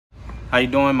How you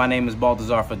doing? My name is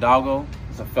Baltazar Fidalgo.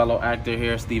 It's a fellow actor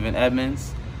here, Stephen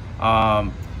Edmonds.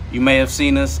 You may have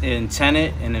seen us in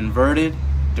Tenet and Inverted,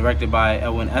 directed by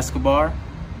Edwin Escobar.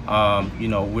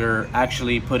 We're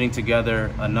actually putting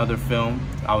together another film.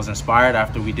 I was inspired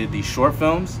after we did these short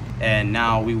films, and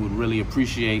now we would really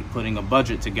appreciate putting a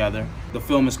budget together. The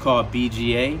film is called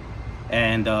B.G.A,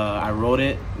 and I wrote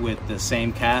it with the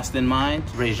same cast in mind.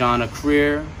 Rejana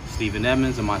Creer, Stephen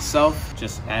Edmonds, and myself,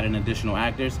 just adding additional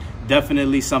actors.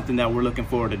 Definitely something that we're looking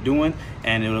forward to doing,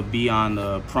 and it'll be on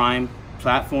the Prime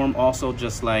platform also,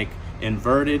 just like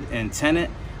Inverted and Tenet.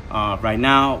 Right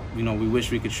now, we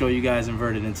wish we could show you guys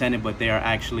Inverted and Tenet, but they are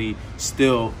actually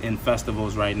still in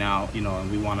festivals right now,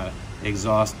 and we want to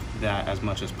exhaust that as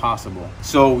much as possible.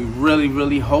 So we really,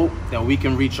 really hope that we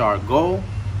can reach our goal.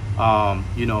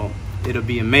 It'll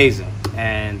be amazing,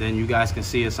 and then you guys can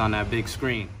see us on that big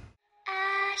screen.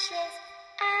 Ashes,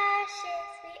 ashes,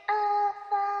 we all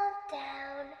fall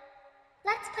down.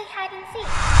 Let's play hide and seek.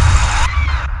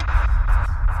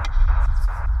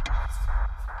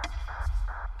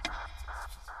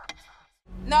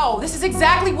 No, this is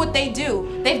exactly what they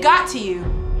do. They've got to you.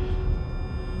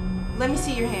 Let me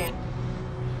see your hand.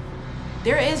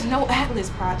 There is no Atlas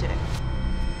project.